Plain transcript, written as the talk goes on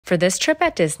For this trip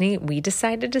at Disney, we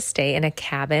decided to stay in a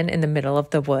cabin in the middle of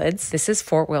the woods. This is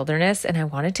Fort Wilderness, and I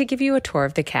wanted to give you a tour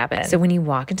of the cabin. So when you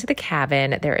walk into the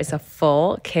cabin, there is a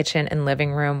full kitchen and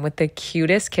living room with the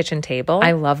cutest kitchen table.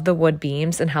 I love the wood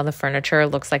beams and how the furniture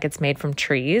looks like it's made from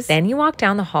trees. Then you walk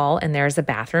down the hall and there's a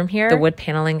bathroom here. The wood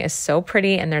paneling is so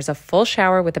pretty, and there's a full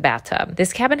shower with a bathtub.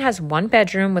 This cabin has one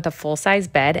bedroom with a full-size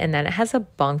bed, and then it has a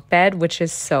bunk bed, which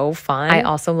is so fun. I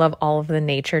also love all of the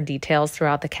nature details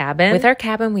throughout the cabin. With our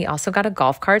cabin, we also got a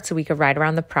golf cart so we could ride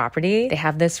around the property. They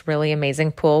have this really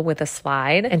amazing pool with a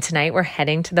slide. And tonight we're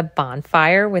heading to the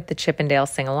bonfire with the Chippendale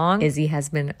sing-along. Izzy has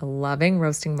been loving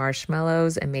roasting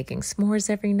marshmallows and making s'mores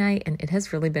every night, and it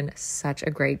has really been such a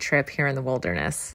great trip here in the wilderness.